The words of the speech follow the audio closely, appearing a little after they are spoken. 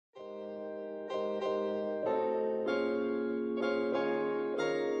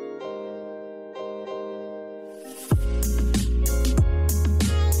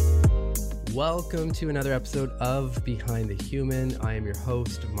Welcome to another episode of Behind the Human. I am your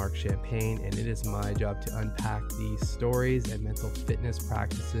host, Mark Champagne, and it is my job to unpack the stories and mental fitness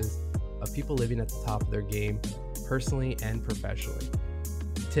practices of people living at the top of their game, personally and professionally.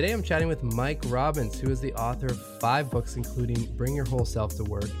 Today I'm chatting with Mike Robbins, who is the author of 5 books, including Bring Your Whole Self to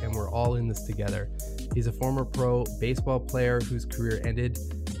Work and We're All in This Together. He's a former pro baseball player whose career ended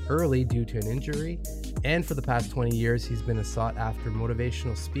early due to an injury, and for the past 20 years he's been a sought-after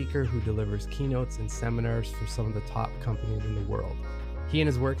motivational speaker who delivers keynotes and seminars for some of the top companies in the world. He and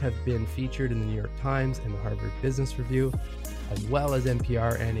his work have been featured in the New York Times and the Harvard Business Review, as well as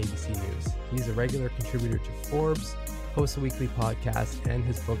NPR and ABC News. He's a regular contributor to Forbes, hosts a weekly podcast, and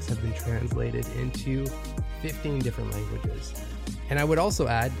his books have been translated into 15 different languages. And I would also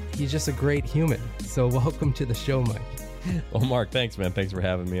add, he's just a great human. So welcome to the show, Mike. Well, Mark, thanks, man. Thanks for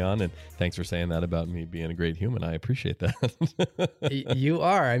having me on, and thanks for saying that about me being a great human. I appreciate that. You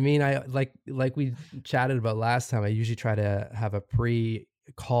are. I mean, I like we chatted about last time. I usually try to have a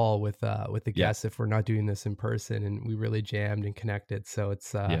pre-call with the guests if we're not doing this in person, and we really jammed and connected. So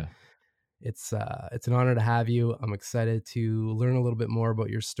it's an honor to have you. I'm excited to learn a little bit more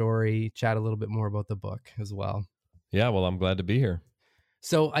about your story, chat a little bit more about the book as well. Yeah, well, I'm glad to be here.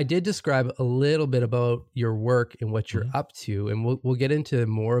 So I did describe a little bit about your work and what you're up to, and we'll get into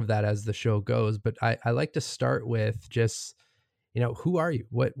more of that as the show goes. But I like to start with just, who are you?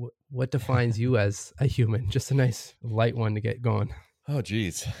 What defines you as a human? Just a nice light one to get going. Oh,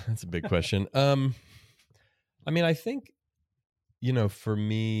 geez, that's a big question. I mean, I think, for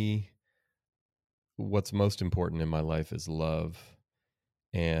me, what's most important in my life is love,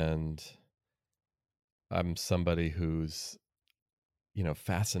 and I'm somebody who's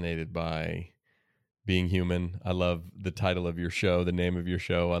fascinated by being human. I love the title of your show, the name of your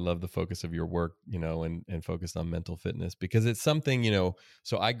show. I love the focus of your work, and focused on mental fitness, because it's something,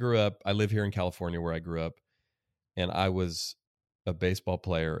 so I live here in California where I grew up, and I was a baseball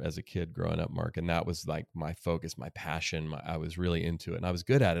player as a kid growing up, Mark. And that was like my focus, my passion. I was really into it, and I was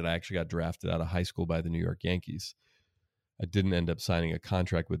good at it. I actually got drafted out of high school by the New York Yankees. I didn't end up signing a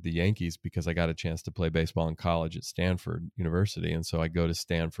contract with the Yankees because I got a chance to play baseball in college at Stanford University. And so I go to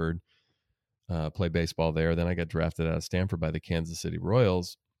Stanford, play baseball there. Then I got drafted out of Stanford by the Kansas City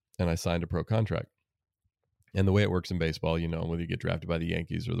Royals, and I signed a pro contract. And the way it works in baseball, whether you get drafted by the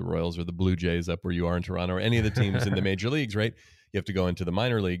Yankees or the Royals or the Blue Jays up where you are in Toronto or any of the teams in the major leagues, right? You have to go into the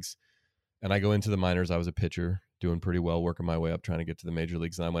minor leagues. And I go into the minors. I was a pitcher, doing pretty well, working my way up, trying to get to the major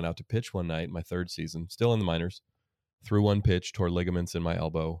leagues. And I went out to pitch one night, my 3rd season, still in the minors. Threw one pitch, tore ligaments in my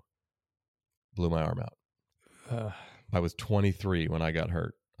elbow, blew my arm out. I was 23 when I got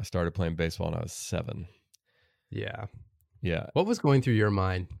hurt. I started playing baseball when I was 7. Yeah. Yeah. What was going through your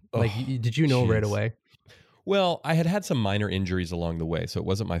mind? Did you know right away? Well, I had some minor injuries along the way, so it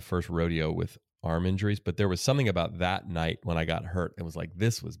wasn't my first rodeo with arm injuries, but there was something about that night when I got hurt. It was like,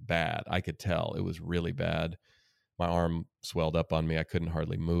 this was bad. I could tell it was really bad. My arm swelled up on me. I couldn't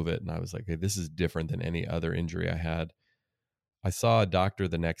hardly move it. And I was like, hey, this is different than any other injury I had. I saw a doctor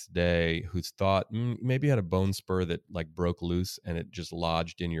the next day who thought maybe you had a bone spur that like broke loose and it just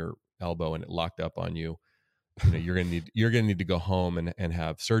lodged in your elbow and it locked up on you. You're gonna need to go home and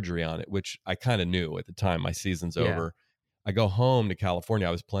have surgery on it, which I kind of knew at the time. My season's over. I go home to California.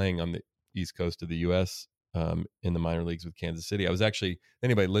 I was playing on the East Coast of the U.S. In the minor leagues with Kansas City. I was actually,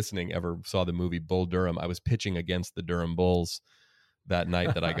 anybody listening ever saw the movie Bull Durham, I was pitching against the Durham Bulls that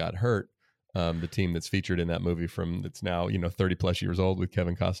night that I got hurt. The team that's featured in that movie that's now, 30 plus years old with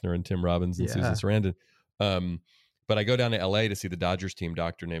Kevin Costner and Tim Robbins and Susan Sarandon. But I go down to LA to see the Dodgers team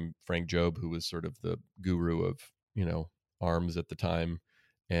doctor named Frank Jobe, who was sort of the guru of, arms at the time.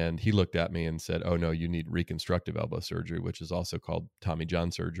 And he looked at me and said, oh no, you need reconstructive elbow surgery, which is also called Tommy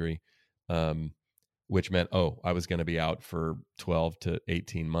John surgery. Which meant, I was going to be out for 12 to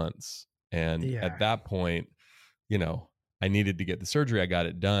 18 months. And at that point, I needed to get the surgery. I got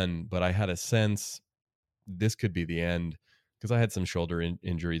it done, but I had a sense this could be the end because I had some shoulder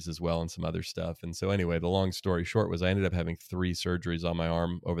injuries as well and some other stuff. And so anyway, the long story short was I ended up having 3 surgeries on my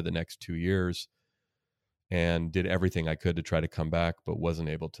arm over the next 2 years and did everything I could to try to come back, but wasn't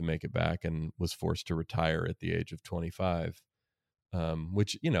able to make it back and was forced to retire at the age of 25.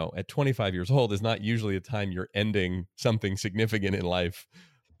 Which, at 25 years old is not usually a time you're ending something significant in life.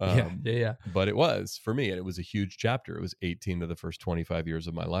 But it was for me, and it was a huge chapter. It was 18 of the first 25 years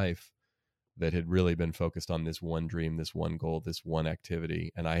of my life that had really been focused on this one dream, this one goal, this one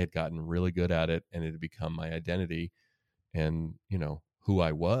activity. And I had gotten really good at it, and it had become my identity. And, who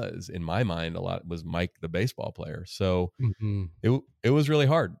I was in my mind a lot was Mike, the baseball player. So it was really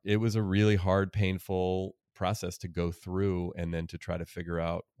hard. It was a really hard, painful process to go through and then to try to figure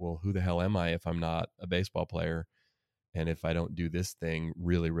out, well, who the hell am I if I'm not a baseball player? And if I don't do this thing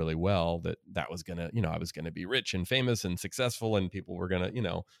really, really well, that was going to, I was going to be rich and famous and successful, and people were going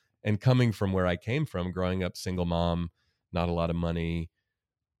to, and coming from where I came from, growing up single mom, not a lot of money,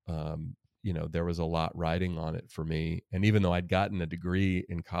 there was a lot riding on it for me. And even though I'd gotten a degree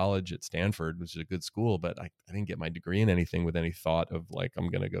in college at Stanford, which is a good school, but I didn't get my degree in anything with any thought of like, I'm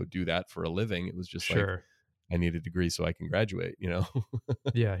going to go do that for a living. It was just like, Sure. I need a degree so I can graduate, Yeah.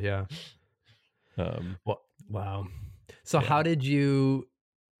 Yeah. Well, wow. So Yeah. how did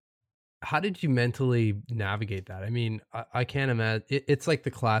you mentally navigate that? I mean, I can't imagine. It's like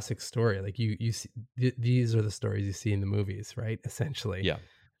the classic story. Like you see, these are the stories you see in the movies, right? Essentially. Yeah.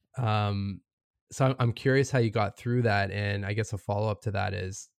 So I'm curious how you got through that, and I guess a follow up to that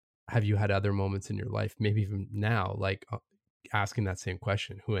is, have you had other moments in your life, maybe even now, like asking that same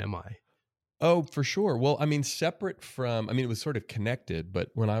question: Who am I? Oh, for sure. Well, I mean, separate from, it was sort of connected, but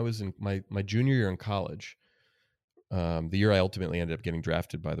when I was in my junior year in college, the year I ultimately ended up getting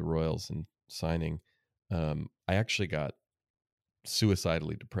drafted by the Royals and signing, I actually got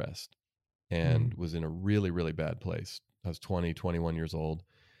suicidally depressed and was in a really, really bad place. I was 20, 21 years old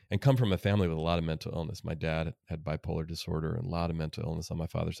and come from a family with a lot of mental illness. My dad had bipolar disorder and a lot of mental illness on my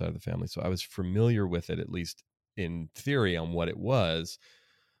father's side of the family. So I was familiar with it, at least in theory, on what it was,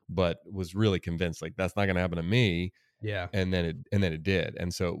 but was really convinced like that's not going to happen to me. Yeah. And then it did.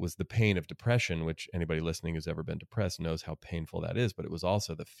 And so it was the pain of depression, which anybody listening who's ever been depressed knows how painful that is. But it was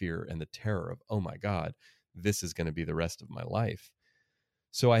also the fear and the terror of, oh my God, this is going to be the rest of my life.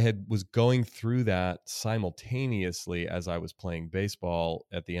 So I was going through that simultaneously as I was playing baseball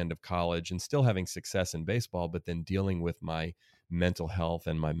at the end of college and still having success in baseball, but then dealing with my mental health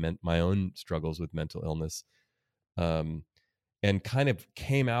and my own struggles with mental illness. And kind of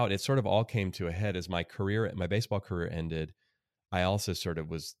came out, it sort of all came to a head as my baseball career ended. I also sort of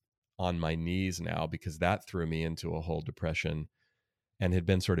was on my knees now because that threw me into a whole depression and had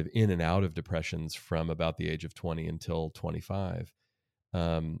been sort of in and out of depressions from about the age of 20 until 25.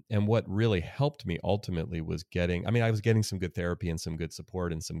 And what really helped me ultimately was I was getting some good therapy and some good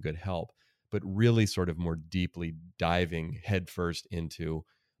support and some good help, but really sort of more deeply diving headfirst into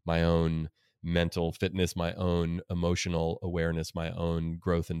my own mental fitness, my own emotional awareness, my own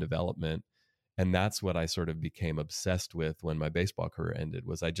growth and development. And that's what I sort of became obsessed with when my baseball career ended,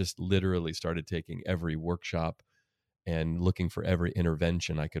 was I just literally started taking every workshop and looking for every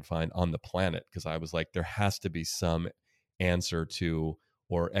intervention I could find on the planet. Because I was like, there has to be some answer to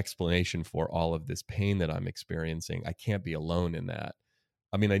or explanation for all of this pain that I'm experiencing. I can't be alone in that.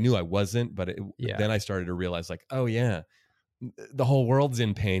 I mean, I knew I wasn't, but then I started to realize like, oh yeah, the whole world's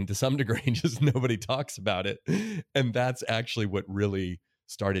in pain to some degree, just nobody talks about it. And that's actually what really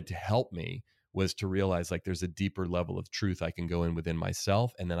started to help me, was to realize like there's a deeper level of truth I can go in within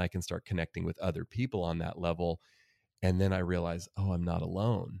myself, and then I can start connecting with other people on that level. And then I realized, oh, I'm not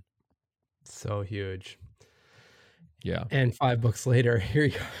alone. So huge. Yeah. And 5 books later, here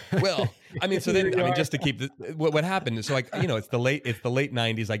you go. Well, I mean, so then, I mean, just to keep what happened. So like, it's the late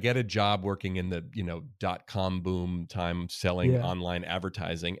 90s. I get a job working in the, .com boom time selling online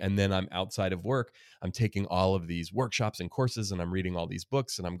advertising. And then I'm outside of work. I'm taking all of these workshops and courses, and I'm reading all these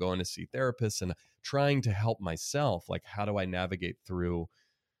books, and I'm going to see therapists and trying to help myself. Like, how do I navigate through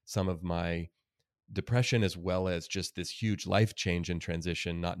some of my depression, as well as just this huge life change and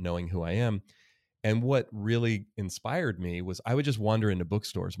transition, not knowing who I am? And what really inspired me was I would just wander into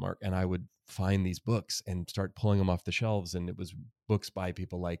bookstores, Mark, and I would find these books and start pulling them off the shelves. And it was books by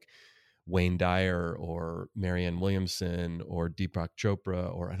people like Wayne Dyer or Marianne Williamson or Deepak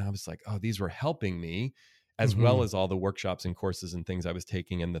Chopra, and I was like, oh, these were helping me, as well as all the workshops and courses and things I was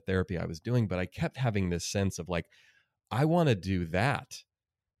taking and the therapy I was doing. But I kept having this sense of like, I want to do that,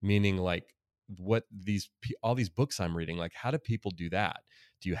 meaning like what all these books I'm reading, like, how do people do that?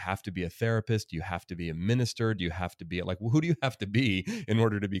 Do you have to be a therapist? Do you have to be a minister? Do you have to be like, who do you have to be in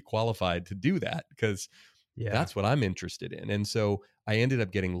order to be qualified to do that? Because that's what I'm interested in. And so I ended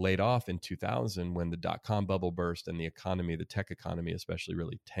up getting laid off in 2000 when the .com bubble burst and the tech economy especially,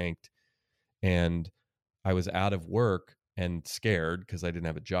 really tanked. And I was out of work and scared because I didn't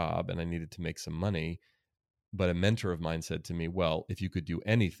have a job and I needed to make some money. But a mentor of mine said to me, well, if you could do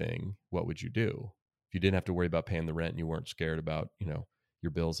anything, what would you do? If you didn't have to worry about paying the rent and you weren't scared about, your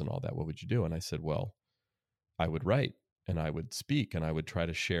bills and all that, what would you do? And I said, well, I would write and I would speak and I would try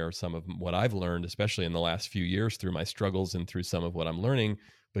to share some of what I've learned, especially in the last few years through my struggles and through some of what I'm learning.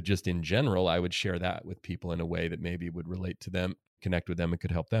 But just in general, I would share that with people in a way that maybe would relate to them, connect with them, and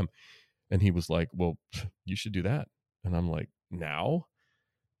could help them. And he was like, well, you should do that. And I'm like, now?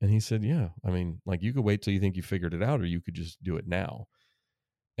 And he said, yeah, I mean, like you could wait till you think you figured it out, or you could just do it now.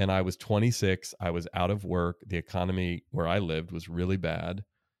 And I was 26. I was out of work. The economy where I lived was really bad.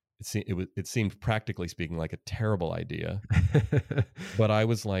 It seemed practically speaking like a terrible idea. But I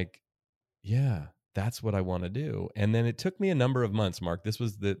was like, yeah, that's what I want to do. And then it took me a number of months, Mark. This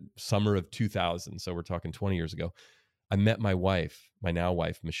was the summer of 2000. So we're talking 20 years ago. I met my wife, my now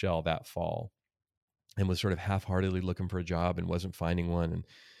wife, Michelle, that fall, and was sort of half-heartedly looking for a job and wasn't finding one.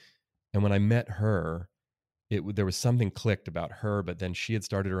 And when I met her, there was something clicked about her, but then she had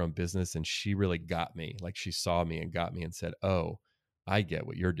started her own business and she really got me. Like she saw me and got me and said, "Oh, I get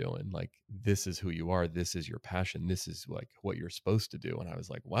what you're doing. Like this is who you are. This is your passion. This is like what you're supposed to do." And I was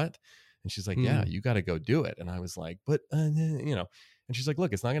like, "What?" And she's like, "Yeah, Hmm. you got to go do it." And I was like, "But you know," and she's like,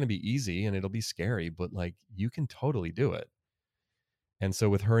 "Look, it's not going to be easy and it'll be scary, but like you can totally do it." And so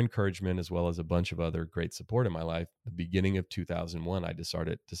with her encouragement, as well as a bunch of other great support in my life, the beginning of 2001, I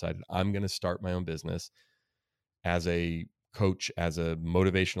decided I'm going to start my own business as a coach, as a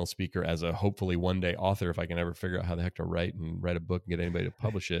motivational speaker, as a hopefully one day author, if I can ever figure out how the heck to write a book and get anybody to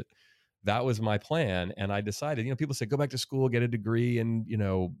publish it. That was my plan. And I decided, people say, go back to school, get a degree in,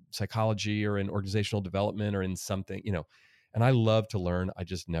 psychology or in organizational development or in something, and I love to learn. I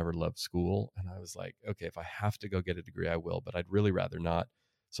just never loved school. And I was like, okay, if I have to go get a degree, I will, but I'd really rather not.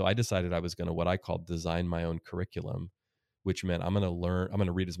 So I decided I was going to, what I called, design my own curriculum, which meant I'm going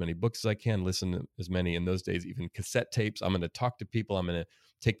to read as many books as I can, listen to as many, in those days, even cassette tapes. I'm going to talk to people. I'm going to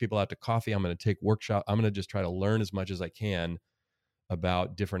take people out to coffee. I'm going to take workshop. I'm going to just try to learn as much as I can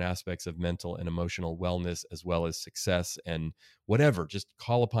about different aspects of mental and emotional wellness, as well as success and whatever. Just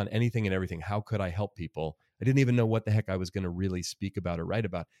call upon anything and everything. How could I help people? I didn't even know what the heck I was going to really speak about or write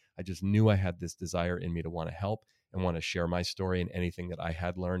about. I just knew I had this desire in me to want to help and want to share my story and anything that I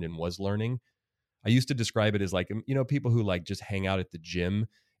had learned and was learning. I used to describe it as like, people who like just hang out at the gym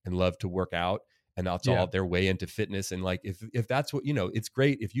and love to work out, and that's Yeah. all their way into fitness. And like, if that's what, it's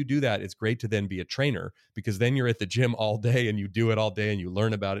great. If you do that, it's great to then be a trainer, because then you're at the gym all day and you do it all day and you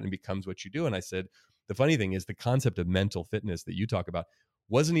learn about it and it becomes what you do. And I said, the funny thing is the concept of mental fitness that you talk about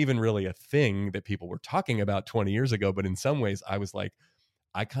wasn't even really a thing that people were talking about 20 years ago. But in some ways I was like,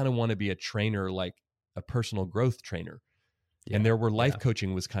 I kind of want to be a trainer, like a personal growth trainer. And Yeah. there were life Yeah.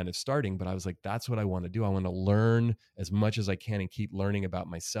 coaching was kind of starting, but I was like, that's what I want to do. I want to learn as much as I can and keep learning about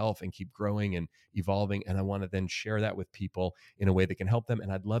myself and keep growing and evolving. And I want to then share that with people in a way that can help them.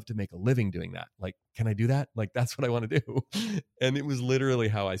 And I'd love to make a living doing that. Like, can I do that? Like, that's what I want to do. And it was literally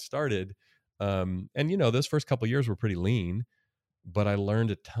how I started. And those first couple of years were pretty lean, but I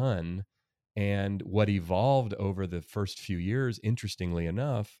learned a ton. And what evolved over the first few years, interestingly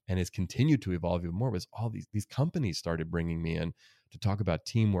enough, and has continued to evolve even more, was all these companies started bringing me in to talk about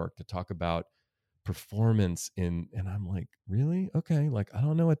teamwork, to talk about performance and I'm like, really? Okay. Like, I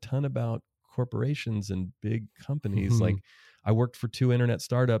don't know a ton about corporations and big companies. Like, I worked for 2 internet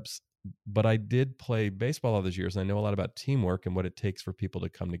startups, but I did play baseball all those years. And I know a lot about teamwork and what it takes for people to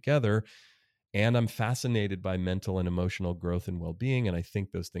come together. And I'm fascinated by mental and emotional growth and well-being. And I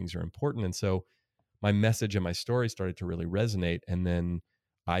think those things are important. And so my message and my story started to really resonate. And then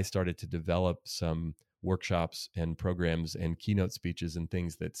I started to develop some workshops and programs and keynote speeches and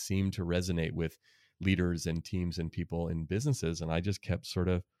things that seemed to resonate with leaders and teams and people in businesses. And I just kept sort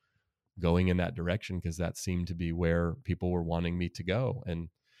of going in that direction because that seemed to be where people were wanting me to go. And,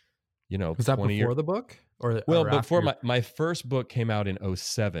 Was that 20 years. before the book Well, or after before your... my first book came out in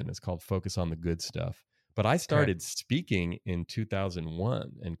 '07. It's called Focus on the Good Stuff. But I Okay. started speaking in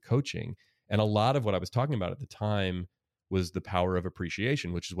 2001 and coaching. And a lot of what I was talking about at the time was the power of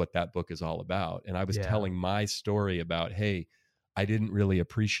appreciation, which is what that book is all about. And I was Yeah. telling my story about, hey, I didn't really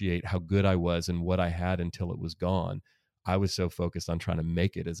appreciate how good I was and what I had until it was gone. I was so focused on trying to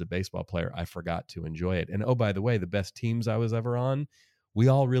make it as a baseball player, I forgot to enjoy it. And oh, by the way, the best teams I was ever on, we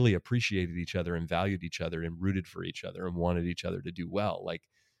all really appreciated each other and valued each other and rooted for each other and wanted each other to do well. Like,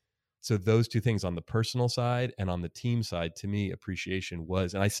 so those two things on the personal side and on the team side, to me, appreciation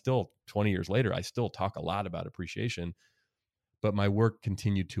was, and I still, 20 years later, I still talk a lot about appreciation, but my work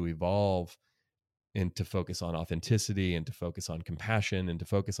continued to evolve and to focus on authenticity and to focus on compassion and to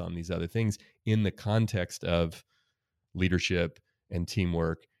focus on these other things in the context of leadership and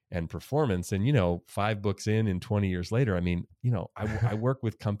teamwork and performance. And 5 books in and 20 years later, I mean, I work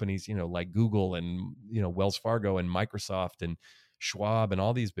with companies like Google and Wells Fargo and Microsoft and Schwab and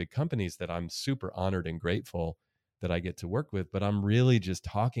all these big companies that I'm super honored and grateful that I get to work with. But I'm really just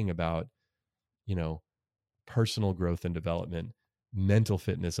talking about you know personal growth and development, mental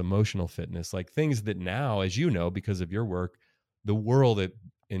fitness, emotional fitness, like things that now, as you know, because of your work, the world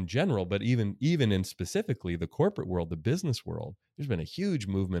in general, but even in specifically the corporate world, the business world, there's been a huge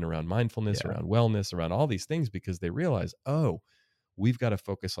movement around mindfulness, Yeah. around wellness, around all these things, because they realize, oh, we've got to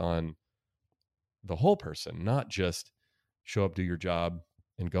focus on the whole person, not just show up, do your job,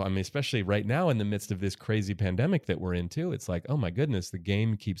 and go. I mean, especially right now in the midst of this crazy pandemic that we're into, it's like, oh my goodness, the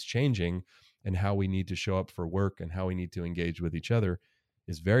game keeps changing, and how we need to show up for work and how we need to engage with each other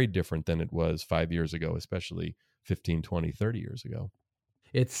is very different than it was 5 years ago, especially 15, 20, 30 years ago.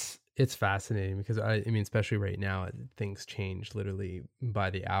 It's fascinating because I mean, especially right now, things change literally by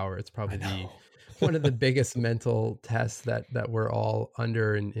the hour. It's I probably know. one of the biggest mental tests that we're all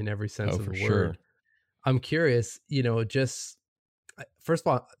under in every sense Oh, of for the word. sure. I'm curious, just first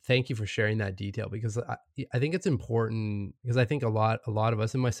of all, thank you for sharing that detail because I think it's important because I think a lot of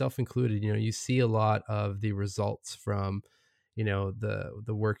us and myself included, you see a lot of the results from,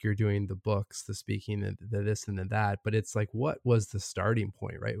 the work you're doing, the books, the speaking, the this and the that, but it's like, what was the starting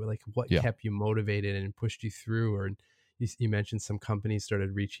point, right? Like what Yeah. kept you motivated and pushed you through? Or you mentioned some companies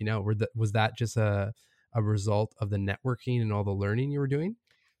started reaching out. Was that just a result of the networking and all the learning you were doing?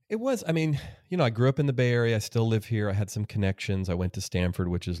 It was. I mean, I grew up in the Bay Area. I still live here. I had some connections. I went to Stanford,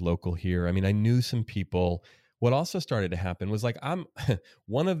 which is local here. I mean, I knew some people. What also started to happen was like, I'm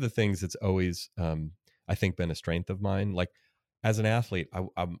one of the things that's always, I think, been a strength of mine. Like, as an athlete,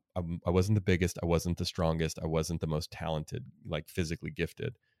 I wasn't the biggest. I wasn't the strongest. I wasn't the most talented, like physically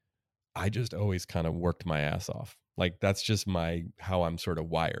gifted. I just always kind of worked my ass off. Like that's just how I'm sort of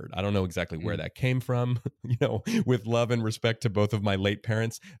wired. I don't know exactly where Mm, that came from, with love and respect to both of my late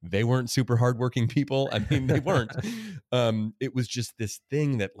parents. They weren't super hardworking people. I mean, they weren't. It was just this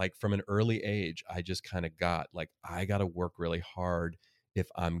thing that like from an early age, I just kind of got like, I got to work really hard if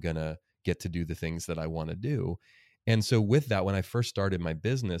I'm going to get to do the things that I want to do. And so with that, when I first started my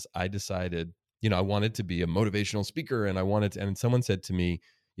business, I decided, I wanted to be a motivational speaker and and someone said to me,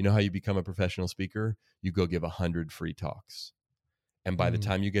 you know how you become a professional speaker? You go give 100 free talks. And by the mm,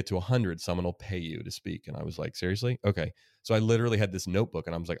 time you get to 100, someone will pay you to speak. And I was like, seriously? Okay. So I literally had this notebook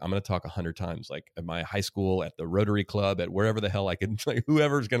and I was like, I'm going to talk 100 times, like at my high school, at the Rotary Club, at wherever the hell I could, like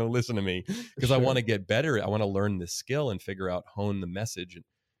whoever's going to listen to me, because I want sure. to get better. I want to learn this skill and figure out, hone the message.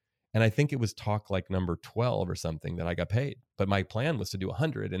 And I think it was talk like number 12 or something that I got paid. But my plan was to do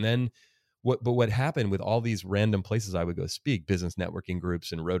 100. And then what happened with all these random places I would go speak, business networking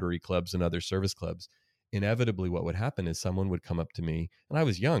groups and Rotary clubs and other service clubs, inevitably what would happen is someone would come up to me, and I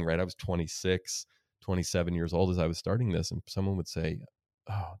was young, right? I was 26, 27 years old as I was starting this, and someone would say,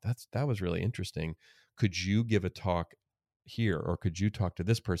 "Oh, that was really interesting. Could you give a talk here, or could you talk to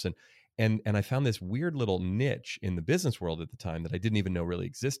this person?" And I found this weird little niche in the business world at the time that I didn't even know really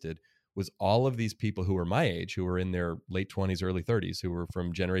existed, was all of these people who were my age, who were in their late 20s, early 30s, who were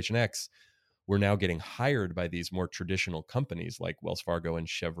from Generation X, were now getting hired by these more traditional companies like Wells Fargo and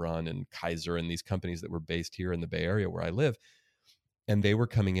Chevron and Kaiser and these companies that were based here in the Bay Area where I live. And they were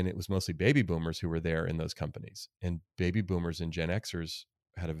coming in, it was mostly baby boomers who were there in those companies. And baby boomers and Gen Xers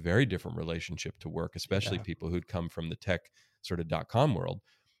had a very different relationship to work, especially Yeah. people who'd come from the tech sort of .com world.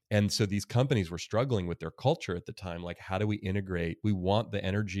 And so these companies were struggling with their culture at the time. Like, how do we integrate? We want the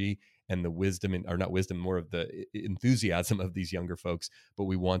energy and the wisdom, or not wisdom, more of the enthusiasm of these younger folks, but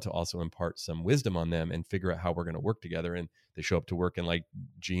we want to also impart some wisdom on them and figure out how we're going to work together. And they show up to work in like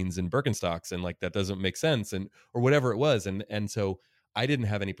jeans and Birkenstocks, and like that doesn't make sense, and or whatever it was. And so I didn't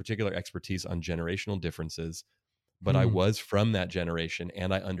have any particular expertise on generational differences, but I Hmm. was from that generation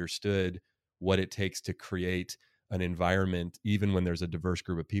and I understood what it takes to create an environment, even when there's a diverse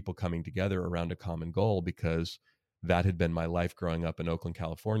group of people coming together around a common goal, because that had been my life growing up in Oakland,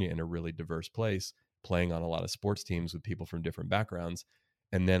 California, in a really diverse place, playing on a lot of sports teams with people from different backgrounds.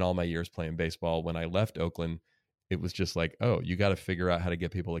 And then all my years playing baseball, when I left Oakland, it was just like, oh, you got to figure out how to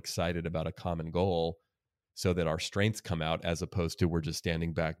get people excited about a common goal so that our strengths come out, as opposed to we're just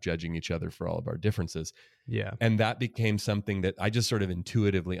standing back judging each other for all of our differences. Yeah. And that became something that I just sort of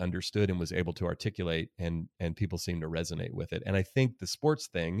intuitively understood and was able to articulate, and people seemed to resonate with it. And I think the sports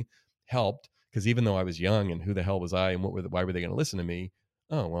thing helped, because even though I was young and who the hell was I and why were they going to listen to me?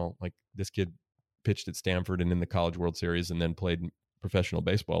 Oh, well, like this kid pitched at Stanford and in the College World Series and then played professional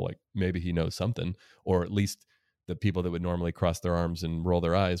baseball, like maybe he knows something, or at least the people that would normally cross their arms and roll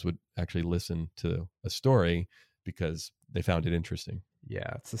their eyes would actually listen to a story because they found it interesting.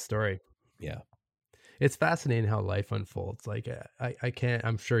 Yeah. It's a story. Yeah. It's fascinating how life unfolds. Like I can't.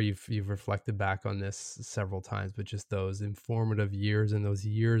 I'm sure you've reflected back on this several times, but just those informative years and those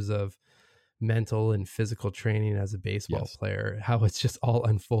years of mental and physical training as a baseball Yes. player, how it's just all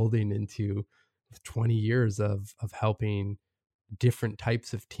unfolding into 20 years of helping different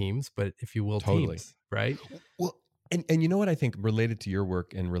types of teams, but if you will, Totally. teams, right? Well, And you know what I think related to your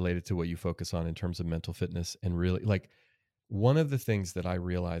work and related to what you focus on in terms of mental fitness, and really like one of the things that I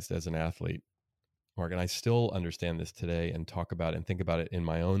realized as an athlete, Mark, and I still understand this today and talk about it and think about it in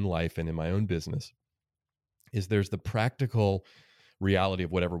my own life and in my own business, is there's the practical reality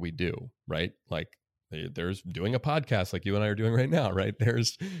of whatever we do, right? Like there's doing a podcast like you and I are doing right now, right?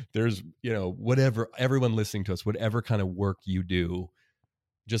 There's whatever, everyone listening to us, whatever kind of work you do.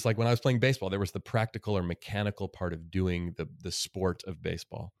 Just like when I was playing baseball, there was the practical or mechanical part of doing the sport of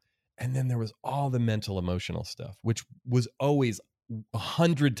baseball. And then there was all the mental, emotional stuff, which was always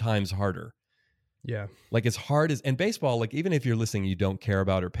 100 times harder. Yeah. Like as hard as, and baseball, like even if you're listening, you don't care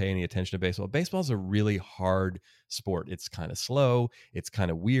about or pay any attention to baseball. Baseball is a really hard sport. It's kind of slow. It's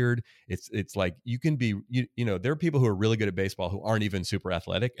kind of weird. It's like you can be, there are people who are really good at baseball who aren't even super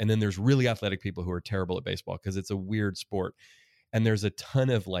athletic. And then there's really athletic people who are terrible at baseball because it's a weird sport. And there's a ton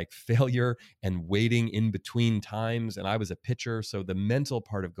of like failure and waiting in between times. And I was a pitcher. So the mental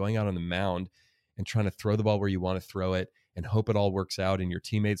part of going out on the mound and trying to throw the ball where you want to throw it and hope it all works out and your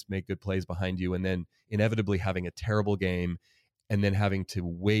teammates make good plays behind you, and then inevitably having a terrible game and then having to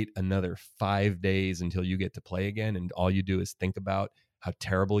wait another 5 days until you get to play again. And all you do is think about how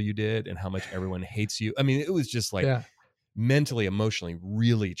terrible you did and how much everyone hates you. I mean, it was just like mentally, emotionally,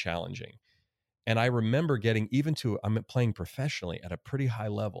 really challenging. And I remember getting even to, I'm playing professionally at a pretty high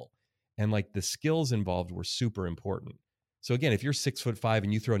level. And like the skills involved were super important. So again, if you're 6'5"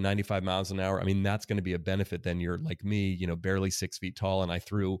 and you throw 95 miles an hour, I mean, that's going to be a benefit. Then you're like me, barely 6 feet tall. And I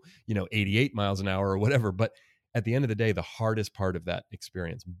threw, 88 miles an hour or whatever. But at the end of the day, the hardest part of that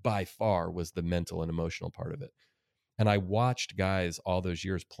experience by far was the mental and emotional part of it. And I watched guys all those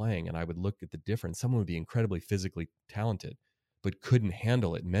years playing, and I would look at the difference. Someone would be incredibly physically talented, but couldn't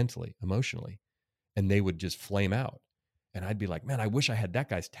handle it mentally, emotionally. And they would just flame out. And I'd be like, man, I wish I had that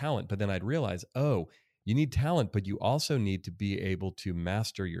guy's talent. But then I'd realize, oh, you need talent, but you also need to be able to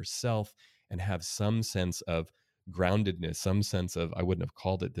master yourself and have some sense of groundedness, some sense of, I wouldn't have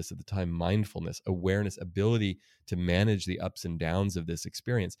called it this at the time, mindfulness, awareness, ability to manage the ups and downs of this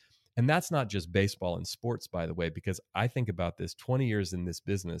experience. And that's not just baseball and sports, by the way, because I think about this 20 years in this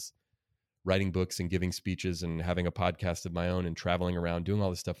business, writing books and giving speeches and having a podcast of my own and traveling around, doing all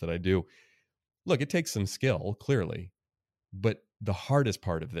the stuff that I do. Look, it takes some skill, clearly, but the hardest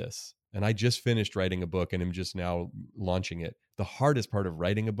part of this, and I just finished writing a book and am just now launching it. The hardest part of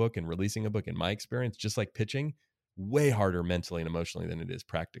writing a book and releasing a book, in my experience, just like pitching, way harder mentally and emotionally than it is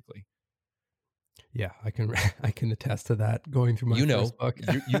practically. Yeah, I can attest to that going through my first book.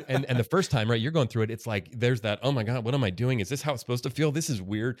 and the first time, right, you're going through it, it's like, there's that, oh my God, what am I doing? Is this how it's supposed to feel? This is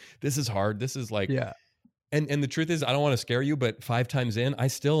weird. This is hard. This is like, yeah. And the truth is, I don't want to scare you, but 5 times in, I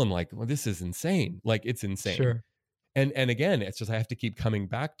still am like, well, this is insane. Like, it's insane. Sure. And again, it's just, I have to keep coming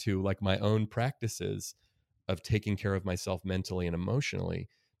back to like my own practices of taking care of myself mentally and emotionally,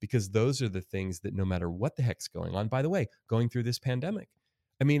 because those are the things that no matter what the heck's going on, by the way, going through this pandemic,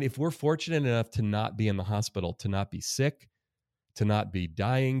 I mean, if we're fortunate enough to not be in the hospital, to not be sick, to not be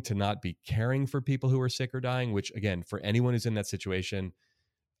dying, to not be caring for people who are sick or dying, which again, for anyone who's in that situation,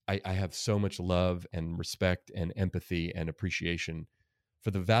 I have so much love and respect and empathy and appreciation for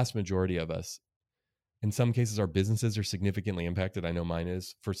the vast majority of us. In some cases, our businesses are significantly impacted. I know mine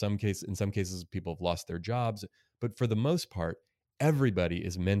is. In some cases, people have lost their jobs. But for the most part, everybody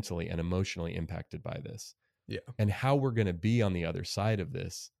is mentally and emotionally impacted by this. Yeah. And how we're going to be on the other side of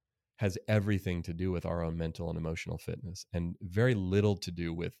this has everything to do with our own mental and emotional fitness, and very little to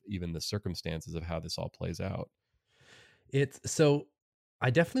do with even the circumstances of how this all plays out. I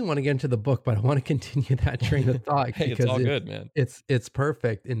definitely want to get into the book, but I want to continue that train of thought. Hey, because it's all good, man. It's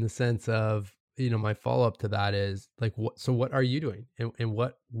perfect in the sense of, my follow-up to that is like, what are you doing? And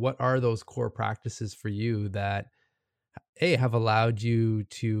what are those core practices for you that have allowed you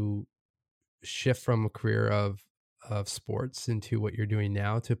to shift from a career of sports into what you're doing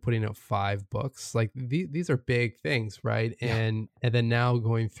now, to putting out 5 books? Like these are big things, right? Yeah. And then now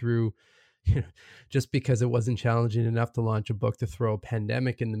going through, just because it wasn't challenging enough to launch a book, to throw a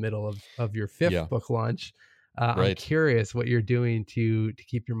pandemic in the middle of your 5th book launch. Right. I'm curious what you're doing to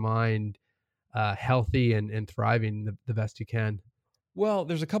keep your mind healthy and thriving the best you can. Well,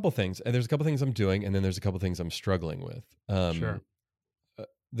 there's a couple things, and there's a couple things I'm doing, and then there's a couple things I'm struggling with. Sure.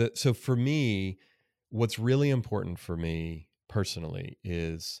 So for me, what's really important for me personally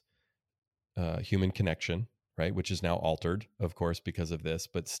is human connection, right? Which is now altered, of course, because of this,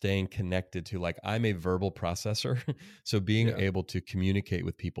 but staying connected to, like, I'm a verbal processor. So being able to communicate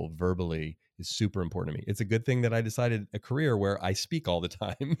with people verbally is super important to me. It's a good thing that I decided a career where I speak all the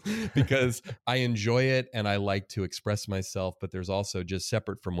time because I enjoy it and I like to express myself, but there's also, just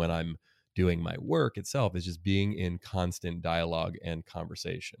separate from when I'm doing my work itself, is just being in constant dialogue and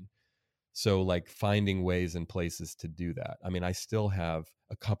conversation. So like finding ways and places to do that. I mean, I still have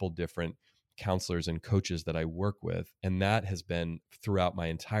a couple different counselors and coaches that I work with, and that has been throughout my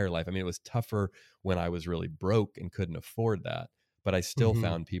entire life. I mean, it was tougher when I was really broke and couldn't afford that, but I still Mm-hmm.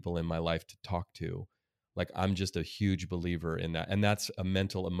 found people in my life to talk to. Like, I'm just a huge believer in that, and that's a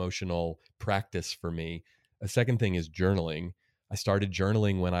mental emotional practice for me. A second thing is journaling. I started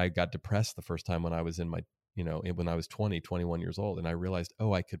journaling when I got depressed the first time, when I was in my, when I was 20, 21 years old, and I realized,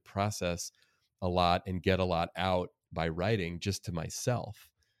 oh, I could process a lot and get a lot out by writing just to myself.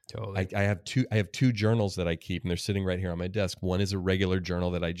 Totally. I have two journals that I keep, and they're sitting right here on my desk. One is a regular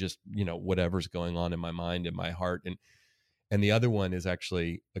journal that I just, whatever's going on in my mind and my heart, and the other one is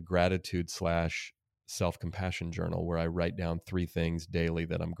actually a gratitude / self-compassion journal, where I write down 3 things daily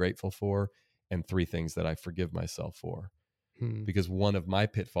that I'm grateful for and 3 things that I forgive myself for. Hmm. Because one of my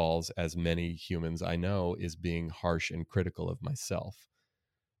pitfalls, as many humans I know, is being harsh and critical of myself.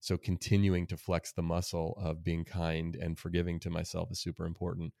 So continuing to flex the muscle of being kind and forgiving to myself is super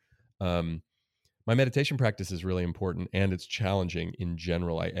important. My meditation practice is really important, and it's challenging in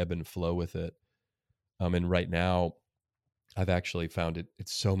general. I ebb and flow with it. And right now I've actually found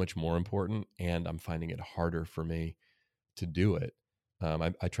it's so much more important, and I'm finding it harder for me to do it.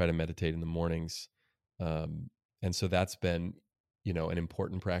 I try to meditate in the mornings. And so that's been, an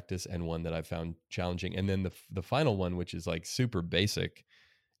important practice, and one that I've found challenging. And then the final one, which is like super basic,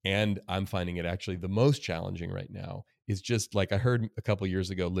 and I'm finding it actually the most challenging right now, is just like, I heard a couple years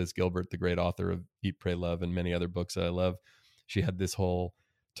ago, Liz Gilbert, the great author of Eat, Pray, Love, and many other books that I love, she had this whole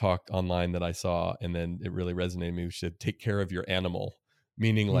talk online that I saw, and then it really resonated with me. She said, take care of your animal,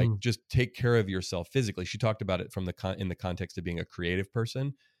 meaning like Hmm. just take care of yourself physically. She talked about it from in the context of being a creative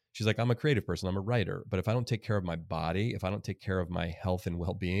person. She's like, I'm a creative person, I'm a writer, but if I don't take care of my body, if I don't take care of my health and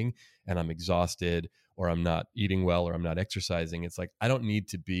well-being, and I'm exhausted, or I'm not eating well, or I'm not exercising, it's like, I don't need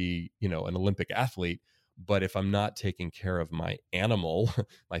to be, an Olympic athlete, but if I'm not taking care of my animal,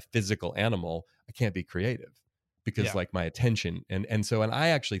 my physical animal, I can't be creative, because Yeah. like my attention, and I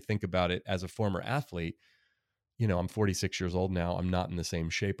actually think about it as a former athlete. I'm 46 years old now. I'm not in the same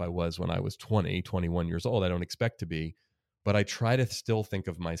shape I was when I was 20, 21 years old. I don't expect to be, but I try to still think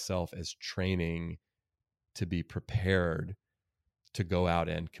of myself as training to be prepared to go out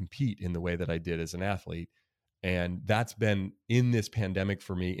and compete in the way that I did as an athlete. And that's been in this pandemic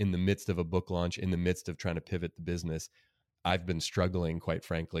for me, in the midst of a book launch, in the midst of trying to pivot the business. I've been struggling, quite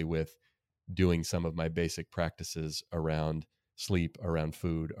frankly, with doing some of my basic practices around sleep, around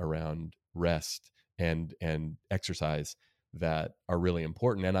food, around rest, and exercise, that are really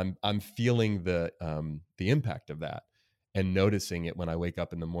important. And I'm feeling the impact of that, and noticing it when I wake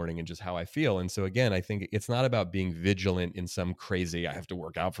up in the morning, and just how I feel. And so again, I think it's not about being vigilant in some crazy, I have to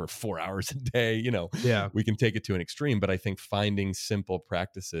work out for 4 hours a day. Yeah. We can take it to an extreme, but I think finding simple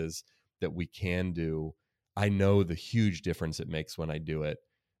practices that we can do, I know the huge difference it makes when I do it.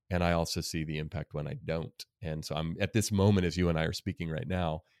 And I also see the impact when I don't. And so I'm at this moment, as you and I are speaking right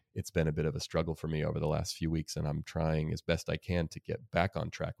now, it's been a bit of a struggle for me over the last few weeks. And I'm trying as best I can to get back on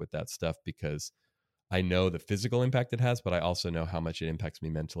track with that stuff, because I know the physical impact it has, but I also know how much it impacts me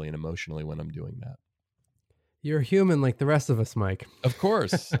mentally and emotionally when I'm doing that. You're human like the rest of us, Mike. Of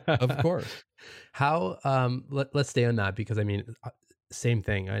course. Of course. How let's stay on that, because I mean, same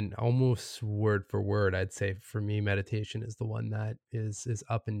thing, and almost word for word, I'd say for me, meditation is the one that is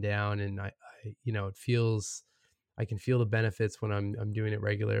up and down, and I it feels, I can feel the benefits when I'm doing it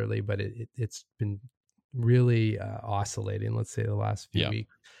regularly, but it's been really oscillating, let's say the last few Yeah.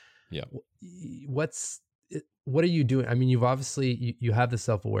 weeks. Yeah. What are you doing? I mean, you've obviously you have the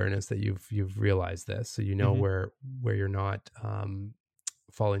self-awareness that you've realized this, so you know Mm-hmm. where you're not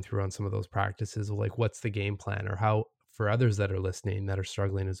following through on some of those practices. Like, what's the game plan, or how, for others that are listening that are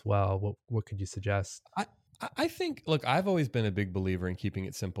struggling as well, what could you suggest? I think, look, I've always been a big believer in keeping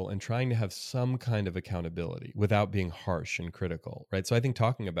it simple and trying to have some kind of accountability without being harsh and critical, right? So I think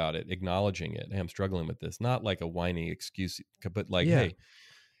talking about it, acknowledging it, hey, I'm struggling with this, not like a whiny excuse, but like, Yeah. hey,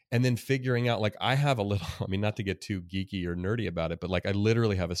 and then figuring out, like, I have a little, I mean, not to get too geeky or nerdy about it, but like, I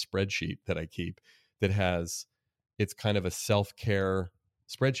literally have a spreadsheet that I keep that has, it's kind of a self-care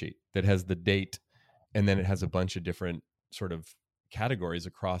spreadsheet that has the date, and then it has a bunch of different sort of categories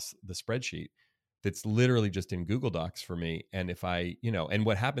across the spreadsheet, that's literally just in Google Docs for me. And if I, and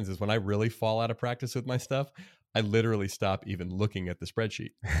what happens is, when I really fall out of practice with my stuff, I literally stop even looking at the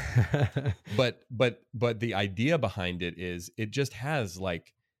spreadsheet. But the idea behind it is, it just has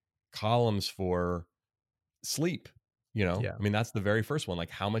like columns for sleep. Yeah. I mean, that's the very first one.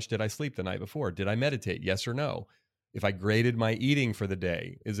 Like, how much did I sleep the night before? Did I meditate? Yes or no? If I graded my eating for the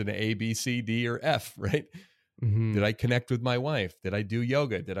day, is it an A, B, C, D, or F, right? Mm-hmm. Did I connect with my wife? Did I do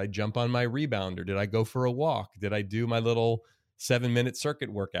yoga? Did I jump on my rebounder? Did I go for a walk? Did I do my little 7-minute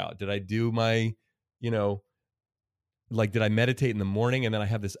circuit workout? Did I do my, did I meditate in the morning? And then I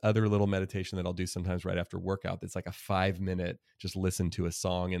have this other little meditation that I'll do sometimes right after workout. That's like a 5-minute, just listen to a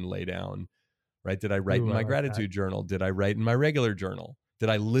song and lay down, right? Did I write in Ooh, I my like gratitude that. journal? Did I write in my regular journal? Did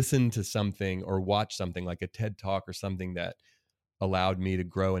I listen to something or watch something like a TED Talk or something that allowed me to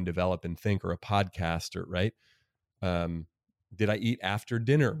grow and develop and think, or a podcast, or right? Did I eat after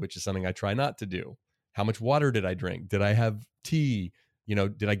dinner, which is something I try not to do? How much water did I drink? Did I have tea?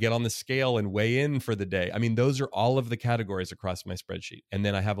 Did I get on the scale and weigh in for the day? I mean, those are all of the categories across my spreadsheet. And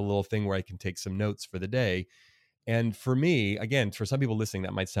then I have a little thing where I can take some notes for the day. And for me, again, for some people listening,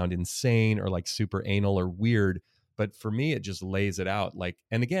 that might sound insane or like super anal or weird. But for me, it just lays it out.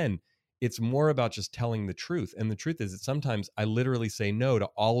 And again, it's more about just telling the truth. And the truth is that sometimes I literally say no to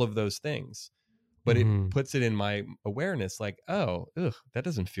all of those things, but it Mm-hmm. puts it in my awareness like, oh, that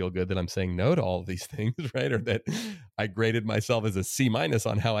doesn't feel good that I'm saying no to all of these things, right? Or that I graded myself as a C-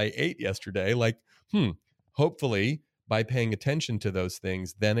 on how I ate yesterday. Hopefully by paying attention to those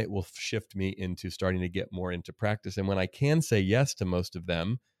things, then it will shift me into starting to get more into practice. And when I can say yes to most of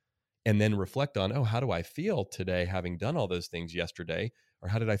them and then reflect on, how do I feel today having done all those things yesterday? Or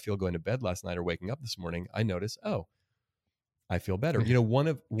how did I feel going to bed last night or waking up this morning? I notice, I feel better. One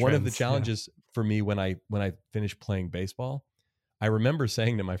of the Trends. Yeah. challenges for me when I finished playing baseball, I remember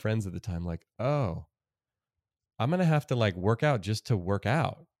saying to my friends at the time, like, oh, I'm going to have to work out just to work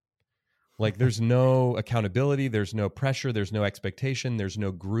out. There's no accountability, there's no pressure, there's no expectation, there's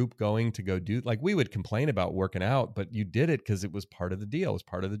no group going to go do. We would complain about working out, but you did it because it was part of the deal, it was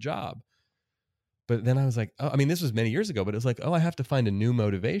part of the job. But then I was like, this was many years ago, but it was like, I have to find a new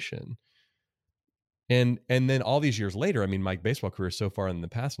motivation. And then all these years later, my baseball career is so far in the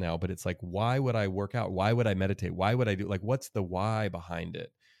past now, but it's like, why would I work out? Why would I meditate? Why would I do, what's the why behind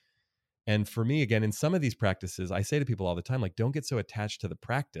it? And for me, again, in some of these practices, I say to people all the time, don't get so attached to the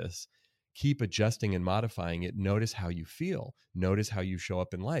practice. Keep adjusting and modifying it. Notice how you feel. Notice how you show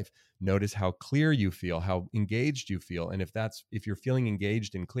up in life. Notice how clear you feel, how engaged you feel. And if you're feeling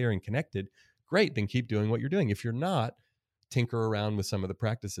engaged and clear and connected, great, then keep doing what you're doing. If you're not, tinker around with some of the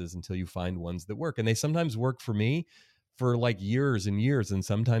practices until you find ones that work. And they sometimes work for me for years and years. And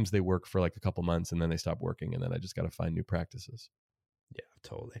sometimes they work for a couple months and then they stop working. And then I just got to find new practices. Yeah,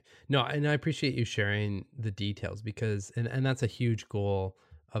 totally. No, and I appreciate you sharing the details because, and that's a huge goal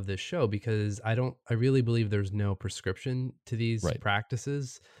of this show, because I really believe there's no prescription to these Right.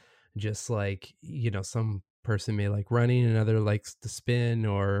 practices. Just some person may like running, another likes to spin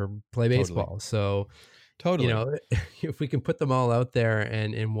or play baseball. So Totally. if we can put them all out there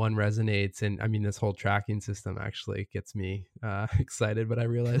and one resonates, and this whole tracking system actually gets me excited, but I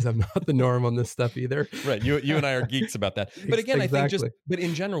realize I'm not the norm on this stuff either. Right. You and I are geeks about that. But again, Exactly. I think but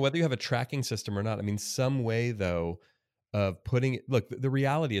in general, whether you have a tracking system or not, some way though of putting it, look, the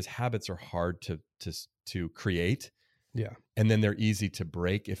reality is habits are hard to create. Yeah. And then they're easy to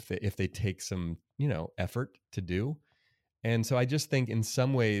break if they take some, effort to do. And so I just think in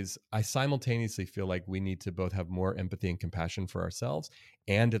some ways, I simultaneously feel like we need to both have more empathy and compassion for ourselves.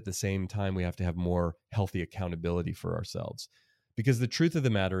 And at the same time, we have to have more healthy accountability for ourselves. Because the truth of the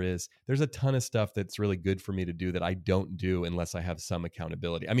matter is, there's a ton of stuff that's really good for me to do that I don't do unless I have some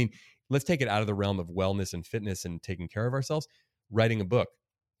accountability. Let's take it out of the realm of wellness and fitness and taking care of ourselves. Writing a book,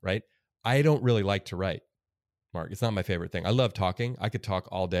 right? I don't really like to write. Mark, it's not my favorite thing. I love talking. I could talk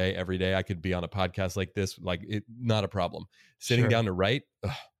all day, every day. I could be on a podcast like this, not a problem. Sitting down to write,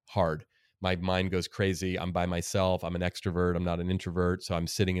 hard. My mind goes crazy. I'm by myself. I'm an extrovert. I'm not an introvert. So I'm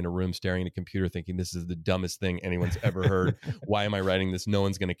sitting in a room staring at a computer thinking, this is the dumbest thing anyone's ever heard. Why am I writing this? No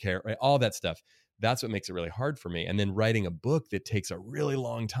one's going to care. Right? All that stuff. That's what makes it really hard for me. And then writing a book that takes a really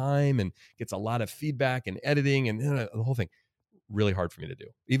long time and gets a lot of feedback and editing and the whole thing. Really hard for me to do.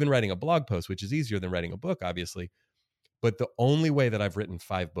 Even writing a blog post, which is easier than writing a book, obviously. But the only way that I've written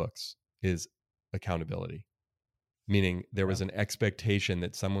 5 books is accountability. Meaning there was an expectation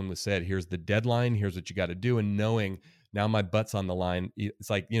that someone was said, here's the deadline, here's what you got to do. And knowing now my butt's on the line. It's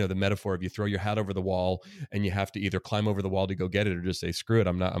like, the metaphor of you throw your hat over the wall and you have to either climb over the wall to go get it or just say, screw it,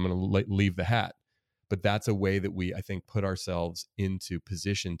 I'm going to leave the hat. But that's a way that we, I think, put ourselves into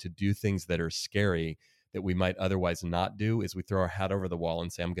position to do things that are scary that we might otherwise not do, is we throw our hat over the wall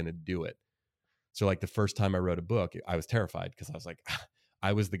and say, I'm going to do it. So the first time I wrote a book, I was terrified because I was like,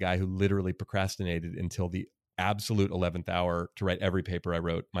 I was the guy who literally procrastinated until the absolute 11th hour to write every paper I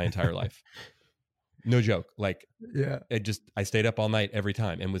wrote my entire life. No joke. Like, Yeah. I stayed up all night every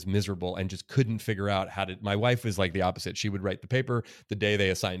time and was miserable and just couldn't figure out how to. My wife is like the opposite. She would write the paper the day they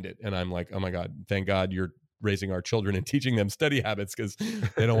assigned it. And I'm like, oh my God, thank God you're raising our children and teaching them study habits, because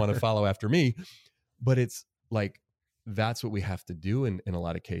they don't want to follow after me. But it's like, that's what we have to do in a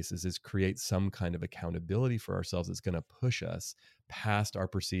lot of cases, is create some kind of accountability for ourselves that's going to push us past our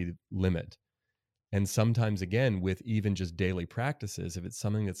perceived limit. And sometimes, again, with even just daily practices, if it's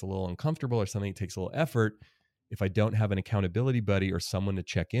something that's a little uncomfortable or something that takes a little effort, if I don't have an accountability buddy or someone to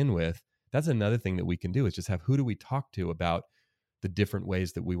check in with, that's another thing that we can do, is just have, who do we talk to about the different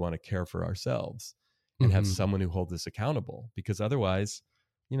ways that we want to care for ourselves, and have someone who holds us accountable. Because otherwise,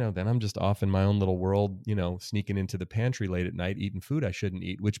 then I'm just off in my own little world, sneaking into the pantry late at night, eating food I shouldn't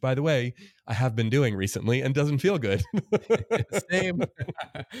eat, which, by the way, I have been doing recently and doesn't feel good. Same.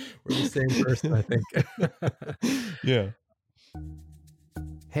 We're the same person, I think. Yeah.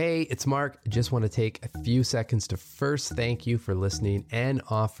 Hey, it's Mark. I just want to take a few seconds to first thank you for listening and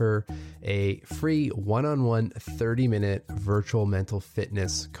offer a free one-on-one 30-minute virtual mental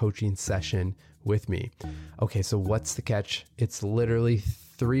fitness coaching session with me. Okay, so what's the catch? It's literally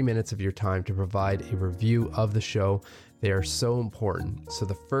 3 minutes of your time to provide a review of the show. They are so important. So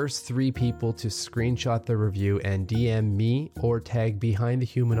the first 3 people to screenshot the review and DM me or tag Behind the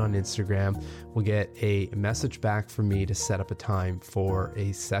Human on Instagram will get a message back from me to set up a time for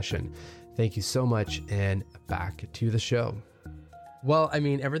a session. Thank you so much, and back to the show. Well, I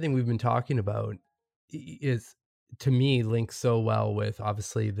mean, everything we've been talking about is, to me, links so well with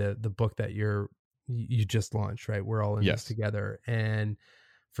obviously the book that you just launched, right? We're all in this together. And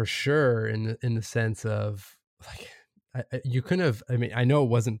for sure, in the sense of, like, you couldn't have, I mean, I know it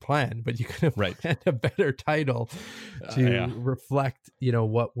wasn't planned, but you could have planned a better title to reflect,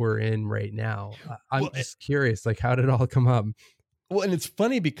 what we're in right now. I'm just curious, like, how did it all come up? Well, and it's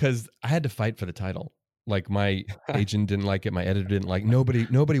funny because I had to fight for the title. Like, my agent didn't like it. My editor didn't like it.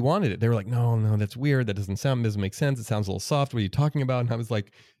 Nobody wanted it. They were like, no, that's weird. That doesn't make sense. It sounds a little soft. What are you talking about? And I was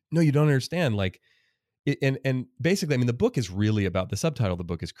like, no, you don't understand. Like, and basically, I mean, the book is really about, the subtitle of the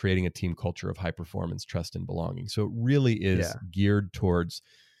book is Creating a Team Culture of High Performance, Trust, and Belonging. So it really is geared towards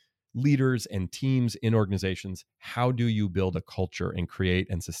leaders and teams in organizations. How do you build a culture and create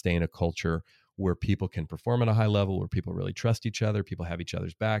and sustain a culture where people can perform at a high level, where people really trust each other, people have each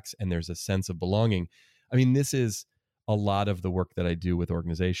other's backs, and there's a sense of belonging? I mean, this is a lot of the work that I do with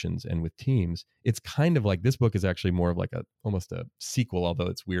organizations and with teams. It's kind of like, this book is actually more of like almost a sequel, although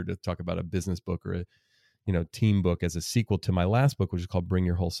it's weird to talk about a business book or a team book as a sequel to my last book, which is called Bring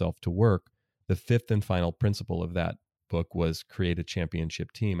Your Whole Self to Work. The 5th and final principle of that book was create a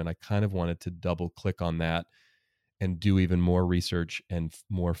championship team. And I kind of wanted to double click on that and do even more research and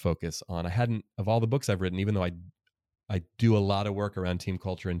more focus on, of all the books I've written, even though I do a lot of work around team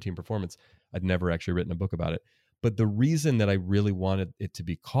culture and team performance, I'd never actually written a book about it. But the reason that I really wanted it to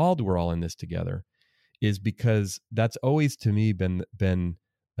be called We're All in This Together is because that's always, to me, been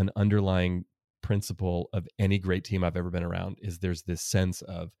an underlying principle of any great team I've ever been around, is there's this sense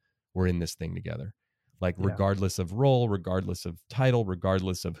of we're in this thing together. Like, regardless of role, regardless of title,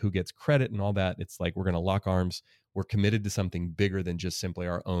 regardless of who gets credit and all that, it's like, we're going to lock arms. We're committed to something bigger than just simply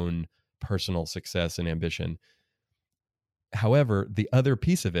our own personal success and ambition. However, the other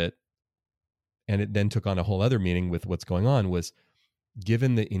piece of it, and it then took on a whole other meaning with what's going on, was,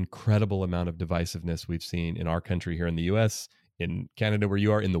 given the incredible amount of divisiveness we've seen in our country here in the US, in Canada, where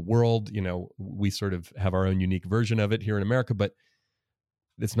you are, in the world, we sort of have our own unique version of it here in America, but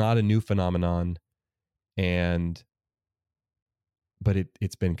it's not a new phenomenon. But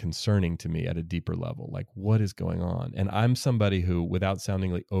it's been concerning to me at a deeper level. Like, what is going on? And I'm somebody who, without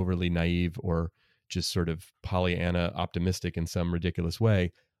sounding like overly naive or just sort of Pollyanna optimistic in some ridiculous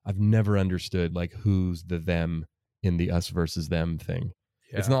way, I've never understood, like, who's the them in the us versus them thing.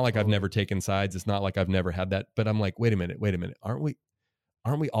 Yeah, it's not like I've never taken sides. It's not like I've never had that, but I'm like, wait a minute. Aren't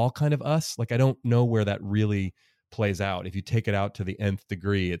we all kind of us? Like, I don't know where that really plays out. If you take it out to the nth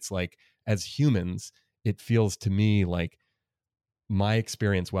degree, it's like, as humans, it feels to me like my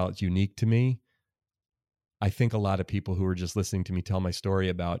experience, while it's unique to me, I think a lot of people who are just listening to me tell my story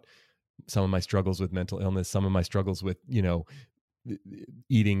about some of my struggles with mental illness, some of my struggles with,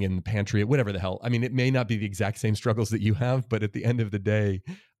 eating in the pantry, whatever the hell. I mean, it may not be the exact same struggles that you have, but at the end of the day,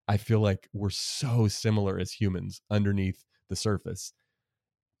 I feel like we're so similar as humans underneath the surface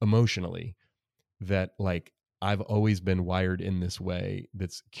emotionally, that, like, I've always been wired in this way,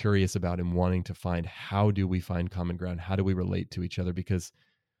 that's curious about and wanting to find, how do we find common ground? How do we relate to each other? Because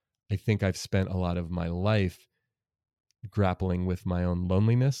I think I've spent a lot of my life grappling with my own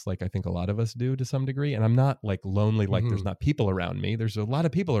loneliness, like I think a lot of us do to some degree. And I'm not like lonely, like there's Hmm. not people around me. There's a lot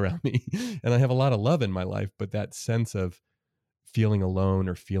of people around me and I have a lot of love in my life. But that sense of feeling alone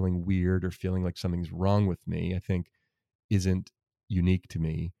or feeling weird or feeling like something's wrong with me, I think isn't unique to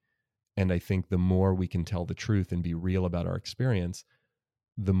me. And I think the more we can tell the truth and be real about our experience,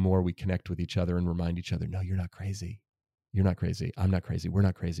 the more we connect with each other and remind each other, no, you're not crazy. You're not crazy. I'm not crazy. We're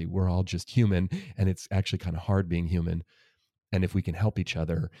not crazy. We're all just human. And it's actually kind of hard being human. And if we can help each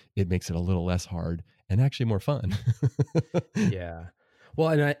other, it makes it a little less hard and actually more fun. Yeah.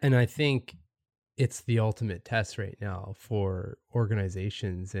 Well, and I think it's the ultimate test right now for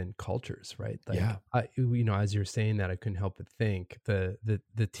organizations and cultures, right? Yeah. Like as you're saying that, I couldn't help but think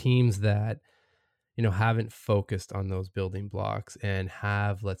the teams that haven't focused on those building blocks and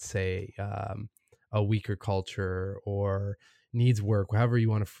have, let's say, a weaker culture or needs work, however you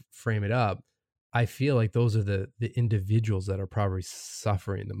want to frame it up. I feel like those are the individuals that are probably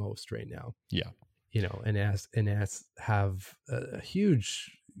suffering the most right now. Yeah. And as have a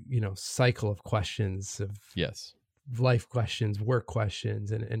huge cycle of questions, of Yes. life questions, work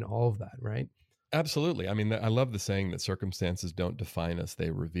questions, and all of that, right? Absolutely. I mean, I love the saying that circumstances don't define us, they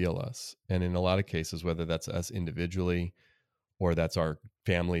reveal us. And in a lot of cases, whether that's us individually or that's our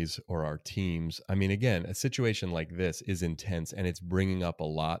families or our teams, I mean, again, a situation like this is intense and it's bringing up a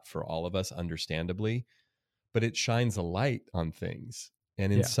lot for all of us, understandably, but it shines a light on things.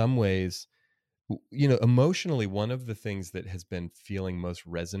 And in Yeah. some ways, emotionally, one of the things that has been feeling most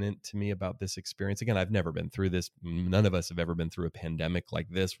resonant to me about this experience, again, I've never been through this. None of us have ever been through a pandemic like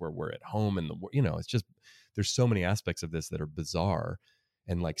this where we're at home and it's just, there's so many aspects of this that are bizarre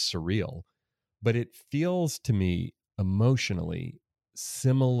and like surreal, but it feels to me emotionally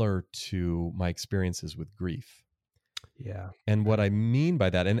similar to my experiences with grief. Yeah. And what I mean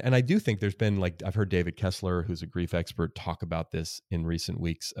by that, and I do think there's been, like, I've heard David Kessler, who's a grief expert, talk about this in recent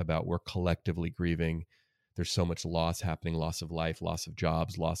weeks about we're collectively grieving. There's so much loss happening, loss of life, loss of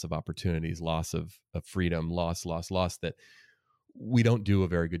jobs, loss of opportunities, loss of freedom, loss, that we don't do a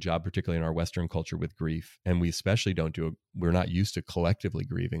very good job, particularly in our Western culture, with grief. And we especially we're not used to collectively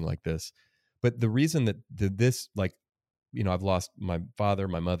grieving like this. But the reason that this, like, I've lost my father,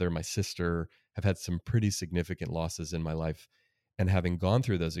 my mother, my sister, have had some pretty significant losses in my life. And having gone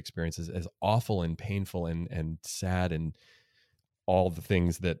through those experiences, as awful and painful and sad and all the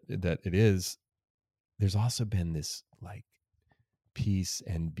things that it is, there's also been this like peace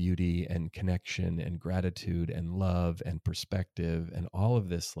and beauty and connection and gratitude and love and perspective and all of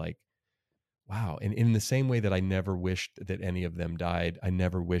this, like, wow. And in the same way that I never wished that any of them died, I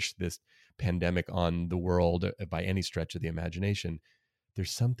never wished this pandemic on the world by any stretch of the imagination.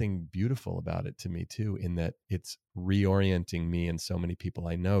 There's something beautiful about it to me too, in that it's reorienting me and so many people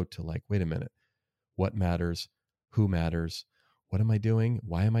I know to, like, wait a minute, what matters? Who matters? What am I doing?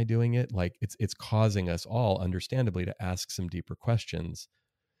 Why am I doing it? Like, it's causing us all, understandably, to ask some deeper questions.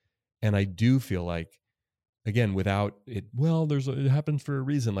 And I do feel like, again, without it, well, it happens for a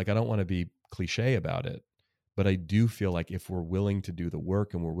reason. Like, I don't want to be cliche about it, but I do feel like if we're willing to do the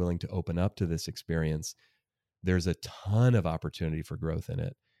work and we're willing to open up to this experience, there's a ton of opportunity for growth in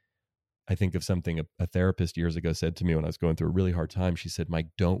it. I think of something a therapist years ago said to me when I was going through a really hard time. She said, Mike,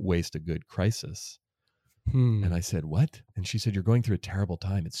 don't waste a good crisis. And I said, what? And she said, you're going through a terrible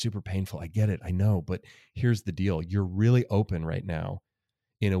time. It's super painful. I get it. I know. But here's the deal. You're really open right now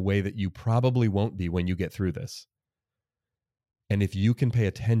in a way that you probably won't be when you get through this. And if you can pay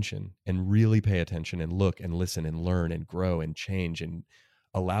attention and really pay attention and look and listen and learn and grow and change and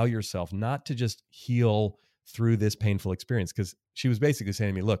allow yourself not to just heal through this painful experience, because she was basically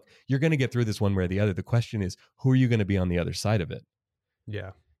saying to me, look, you're going to get through this one way or the other. The question is, who are you going to be on the other side of it?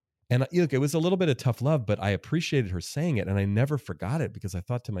 Yeah. And look, it was a little bit of tough love, but I appreciated her saying it. And I never forgot it, because I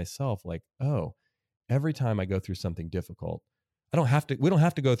thought to myself, like, oh, every time I go through something difficult, we don't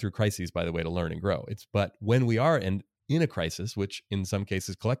have to go through crises, by the way, to learn and grow. But when we are in a crisis, which in some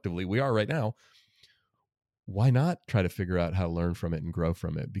cases collectively we are right now, why not try to figure out how to learn from it and grow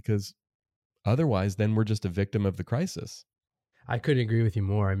from it? Because otherwise, then we're just a victim of the crisis. I couldn't agree with you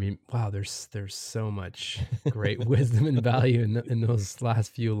more. I mean, wow, there's so much great wisdom and value in those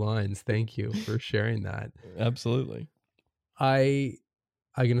last few lines. Thank you for sharing that. Absolutely. I'm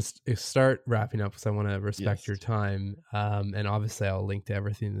going to start wrapping up because I want to respect Yes. your time. And obviously I'll link to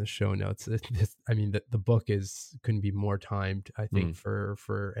everything in the show notes. The book couldn't be more timed, I think,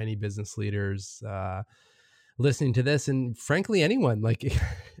 for any business leaders, listening to this, and frankly, anyone, like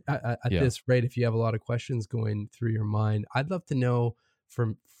at this rate, if you have a lot of questions going through your mind, I'd love to know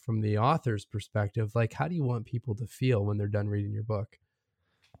from the author's perspective, like, how do you want people to feel when they're done reading your book?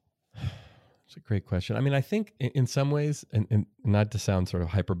 It's a great question. I mean, I think in some ways, and not to sound sort of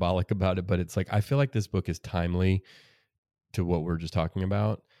hyperbolic about it, but it's like, I feel like this book is timely to what we're just talking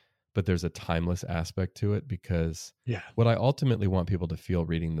about, but there's a timeless aspect to it, because Yeah. what I ultimately want people to feel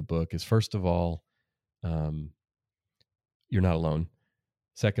reading the book is, first of all, you're not alone.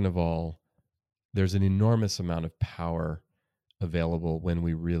 Second of all, there's an enormous amount of power available when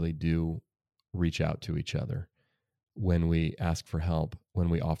we really do reach out to each other, when we ask for help, when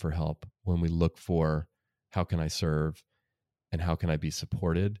we offer help, when we look for how can I serve and how can I be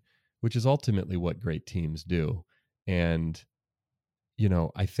supported, which is ultimately what great teams do. And,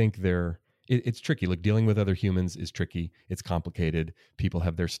 I think it's tricky. Like, dealing with other humans is tricky. It's complicated. People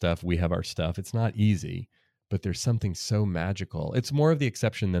have their stuff. We have our stuff. It's not easy, but there's something so magical. It's more of the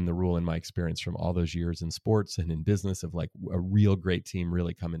exception than the rule in my experience from all those years in sports and in business, of like a real great team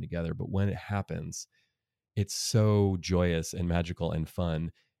really coming together. But when it happens, it's so joyous and magical and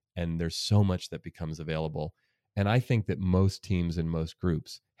fun, and there's so much that becomes available. And I think that most teams and most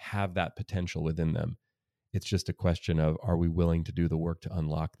groups have that potential within them. It's just a question of, are we willing to do the work to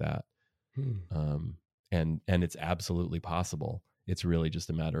unlock that? And it's absolutely possible. It's really just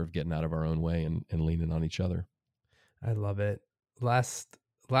a matter of getting out of our own way and leaning on each other. I love it. Last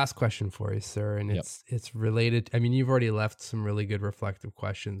question for you, sir, and Yep. it's related. I mean, you've already left some really good reflective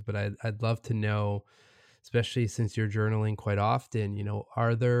questions, but I'd love to know, especially since you're journaling quite often,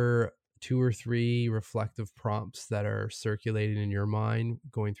 are there 2 or 3 reflective prompts that are circulating in your mind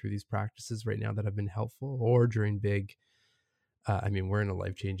going through these practices right now that have been helpful, or during big, I mean, we're in a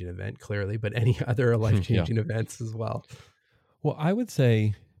life-changing event clearly, but any other life-changing events as well? Well, I would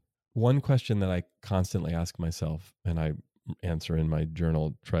say one question that I constantly ask myself, and I answer in my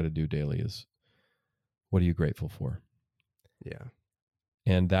journal, try to do daily, is, what are you grateful for? Yeah.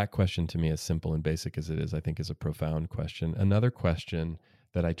 And that question, to me, as simple and basic as it is, I think is a profound question. Another question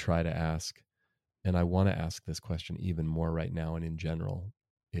that I try to ask, and I want to ask this question even more right now and in general,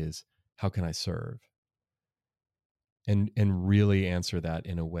 is, how can I serve? And really answer that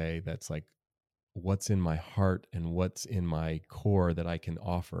in a way that's like, what's in my heart and what's in my core that I can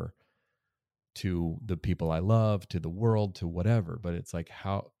offer to the people I love, to the world, to whatever. But it's like,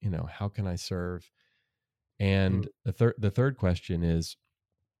 how can I serve? And the third question is,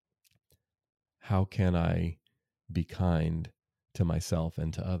 how can I be kind to myself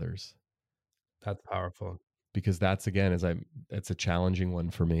and to others? That's powerful. Because that's, again, it's a challenging one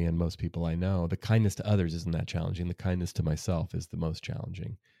for me and most people I know. The kindness to others isn't that challenging. The kindness to myself is the most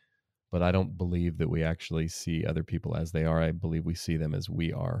challenging. But I don't believe that we actually see other people as they are. I believe we see them as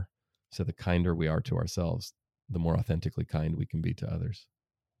we are. So the kinder we are to ourselves, the more authentically kind we can be to others.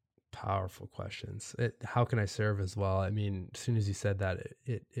 Powerful questions. How can I serve as well? I mean, as soon as you said that,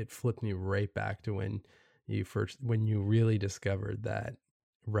 it flipped me right back to when you really discovered that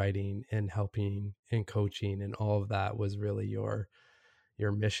writing and helping and coaching and all of that was really your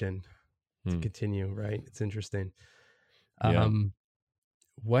mission to continue, right? It's interesting. Yeah.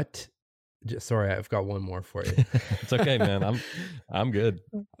 Sorry, I've got one more for you. It's okay, man. I'm good.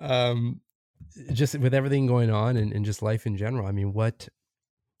 Just with everything going on and just life in general, I mean, what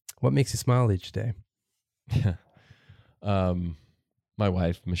makes you smile each day? My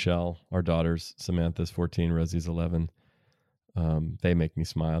wife, Michelle, our daughters, Samantha's 14, Rosie's 11. They make me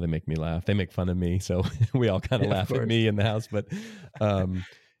smile. They make me laugh. They make fun of me. So we all kind of laugh at me in the house. But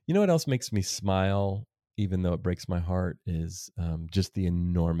you know what else makes me smile, even though it breaks my heart, is just the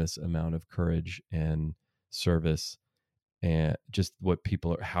enormous amount of courage and service, and just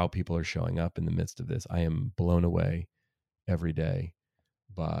how people are showing up in the midst of this. I am blown away every day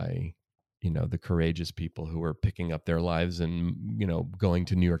by the courageous people who are picking up their lives and going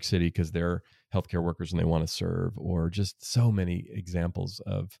to New York City because they're healthcare workers and they want to serve, or just so many examples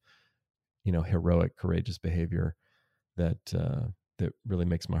of heroic, courageous behavior that really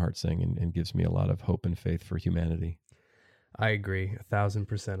makes my heart sing and gives me a lot of hope and faith for humanity. I agree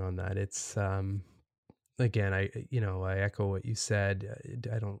 1,000% on that. It's again, I echo what you said.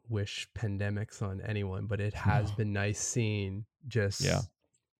 I don't wish pandemics on anyone, but it has been nice seeing just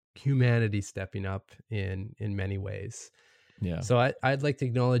humanity stepping up in many ways. Yeah. So I'd like to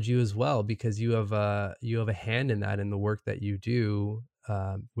acknowledge you as well, because you have a hand in that, in the work that you do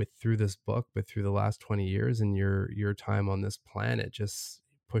through this book, but through the last 20 years and your time on this planet, just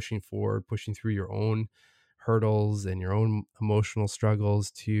pushing forward, pushing through your own hurdles and your own emotional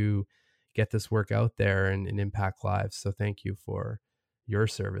struggles to get this work out there and impact lives. So thank you for your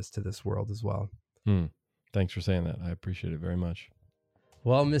service to this world as well. Thanks for saying that. I appreciate it very much.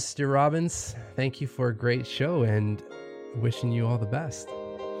 Well, Mr. Robbins, thank you for a great show and wishing you all the best.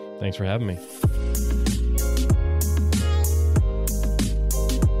 Thanks for having me.